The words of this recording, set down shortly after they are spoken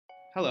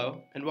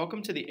Hello, and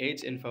welcome to the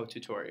AIDSInfo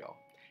tutorial.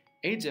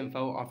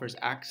 AIDSInfo offers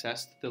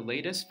access to the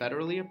latest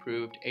federally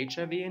approved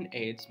HIV and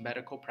AIDS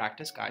medical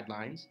practice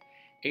guidelines,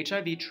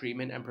 HIV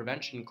treatment and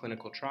prevention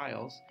clinical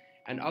trials,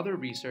 and other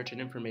research and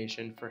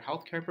information for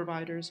healthcare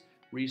providers,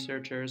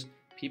 researchers,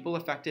 people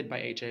affected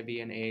by HIV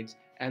and AIDS,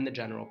 and the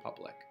general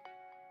public.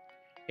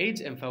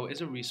 AIDSInfo is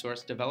a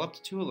resource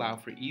developed to allow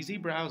for easy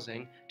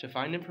browsing to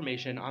find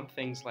information on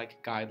things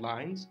like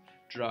guidelines,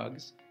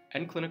 drugs,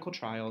 and clinical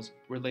trials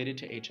related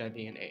to HIV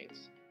and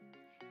AIDS.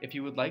 If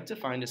you would like to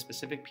find a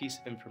specific piece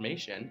of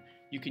information,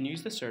 you can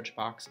use the search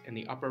box in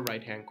the upper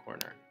right-hand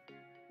corner.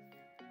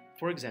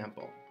 For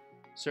example,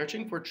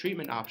 searching for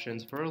treatment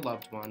options for a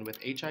loved one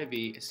with HIV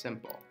is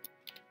simple.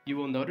 You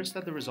will notice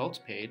that the results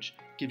page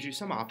gives you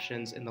some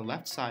options in the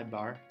left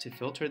sidebar to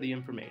filter the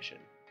information.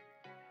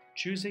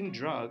 Choosing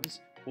drugs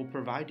will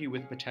provide you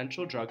with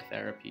potential drug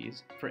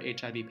therapies for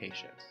HIV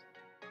patients.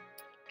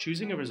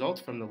 Choosing a result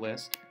from the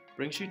list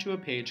brings you to a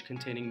page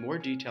containing more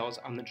details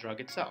on the drug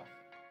itself.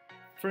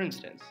 For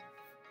instance,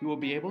 you will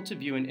be able to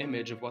view an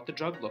image of what the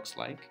drug looks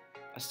like,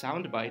 a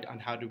soundbite on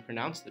how to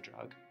pronounce the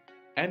drug,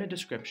 and a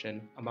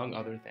description, among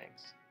other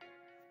things.